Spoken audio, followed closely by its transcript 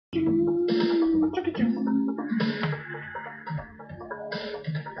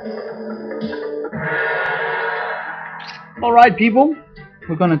Alright people,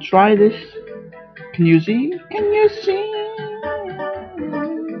 we're gonna try this. Can you see? Can you see?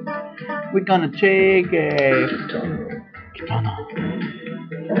 We're gonna take a Kitana.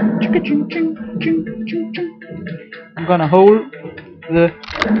 I'm gonna hold the...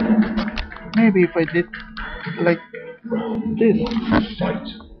 Maybe if I did like this.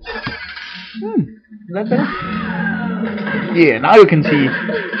 Is that better? Yeah, now you can see.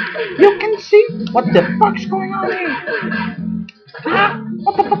 You can see? What the fuck's going on here? Huh?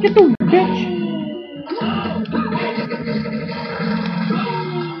 What the fuck you doing, bitch?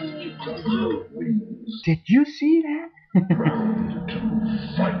 Did you see that?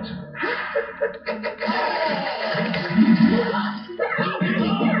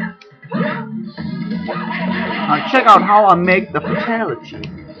 Now check out how I make the fatality.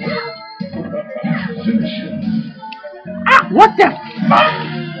 Ah, what the fuck?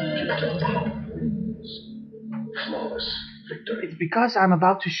 It's because I'm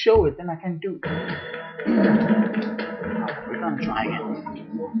about to show it and I can't do it. We're gonna try it.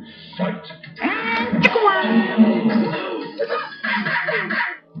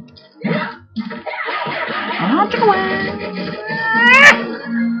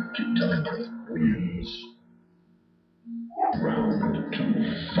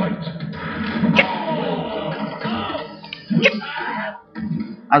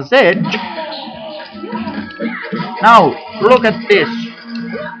 I said, now look at this.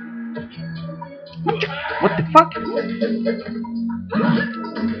 What the fuck?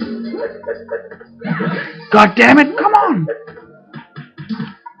 God damn it, come on!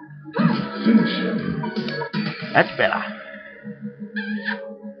 That's better.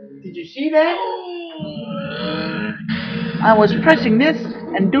 Did you see that? I was pressing this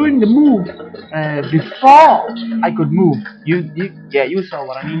and doing the move before I could move. Yeah, you saw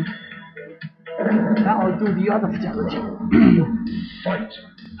what I mean. Now I'll do the other fatality. Fight.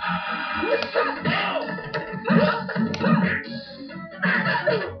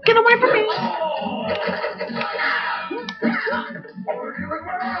 Get away from me!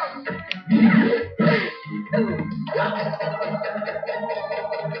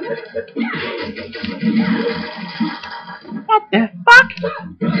 What the fuck?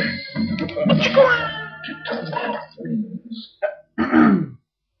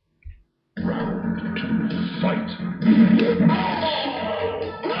 Fight.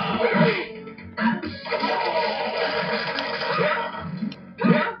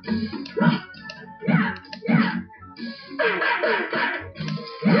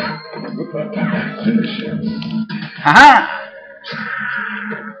 Haha!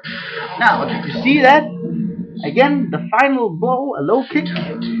 Now, did you see that? Again, the final blow, a low kick,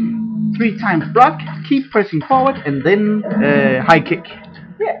 3 times block, keep pressing forward, and then high kick.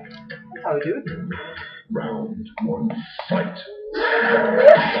 Yeah, that's how we do it. Round 1, fight.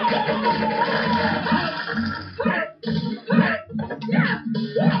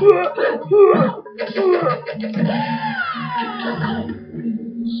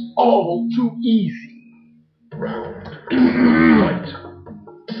 All too easy. Round 2, fight.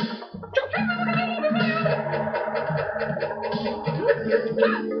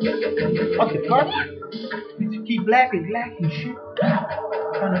 What the fuck? You keep lacking shit.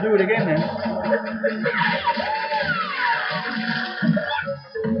 I'm gonna do it again then.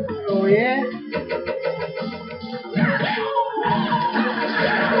 Oh yeah?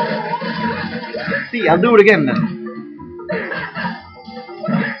 See, I'll do it again then.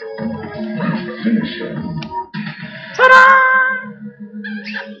 Ta-da!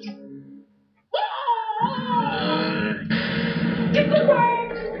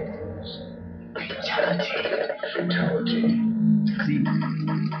 Fatality. See?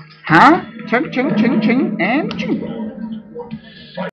 Huh? Ching, ching, ching, ching, and ching.